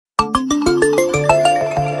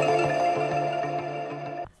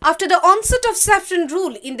After the onset of saffron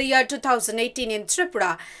rule in the year 2018 in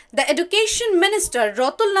Tripura, the Education Minister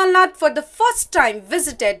Ratan Lla Nath for the first time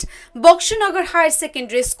visited Boxanagar Higher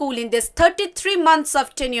Secondary School in this 33 months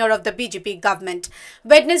of tenure of the BJP government.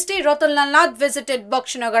 Wednesday, Ratan Lla Nath visited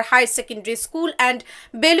Boxanagar Higher Secondary School and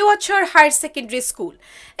Beluachar Higher Secondary School.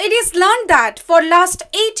 It is learned that for last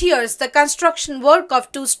 8 years, the construction work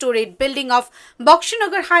of two-storied building of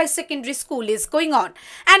Boxanagar Higher Secondary School is going on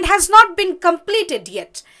and has not been completed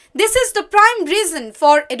yet. This is the prime reason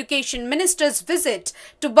for Education Minister's visit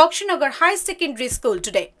to Boxanagar High Secondary School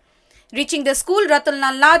today. Reaching the school, Ratan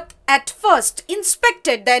Lla Nath at first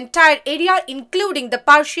inspected the entire area, including the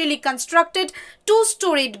partially constructed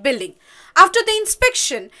two-storied building. After the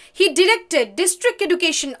inspection, he directed District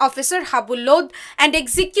Education Officer Hallabol and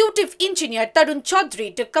Executive Engineer Ratan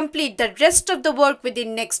Lla to complete the rest of the work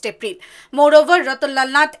within next April. Moreover, Ratan Lla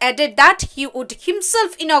Nath added that he would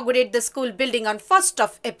himself inaugurate the school building on 1st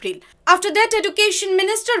of April. After that, Education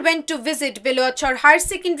Minister went to visit Beluachar Higher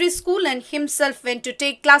Secondary School and himself went to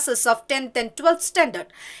take classes of 10th and 12th standard.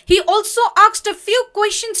 He also asked a few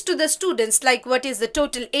questions to the students like what is the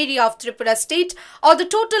total area of Tripura state or the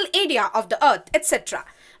total area of the earth, etc.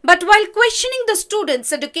 But while questioning the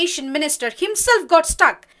students, Education Minister himself got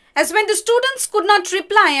stuck, as when the students could not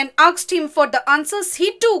reply and asked him for the answers,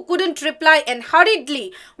 he too couldn't reply and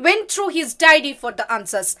hurriedly went through his diary for the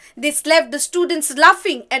answers. This left the students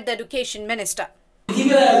laughing at the Education Minister.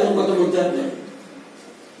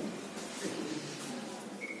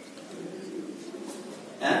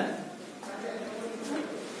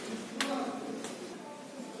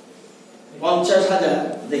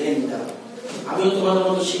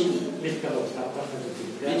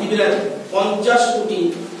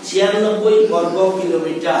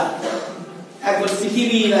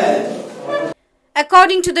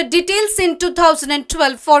 According to the details, in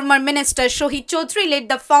 2012, former Minister Shohi Chaudhary laid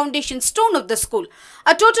the foundation stone of the school.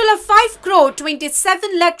 A total of 5 crore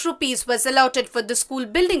 27 lakh rupees was allotted for the school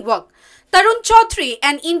building work. Ratan Chaudhary,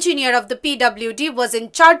 an engineer of the PWD, was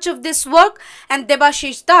in charge of this work and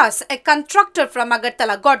Debashish Das, a contractor from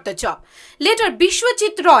Agartala, got the job. Later,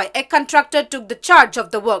 Bishwajit Roy, a contractor, took the charge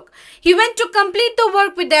of the work. He went to complete the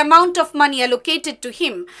work with the amount of money allocated to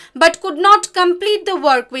him, but could not complete the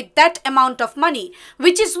work with that amount of money,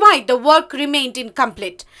 which is why the work remained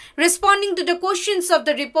incomplete. Responding to the questions of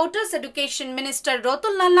the reporters, Education Minister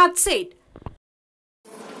Ratan Lla Nath said,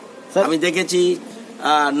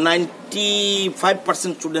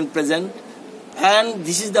 95% student present, and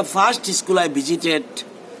this is the first school I visited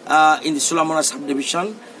in the Sulamona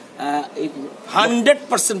subdivision.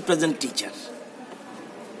 100% present teacher.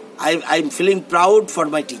 I'm feeling proud for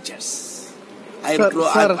my teachers. I am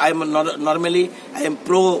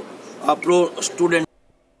pro student.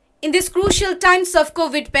 In these crucial times of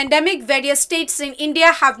COVID pandemic, various states in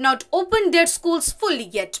India have not opened their schools fully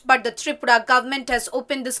yet. But the Tripura government has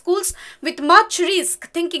opened the schools with much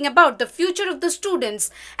risk, thinking about the future of the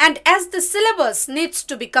students and as the syllabus needs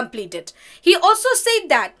to be completed. He also said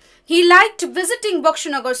that he liked visiting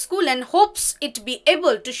Boxanagar school and hopes it be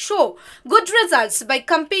able to show good results by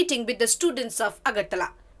competing with the students of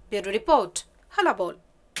Agartala. Bureau Report, Hallabol.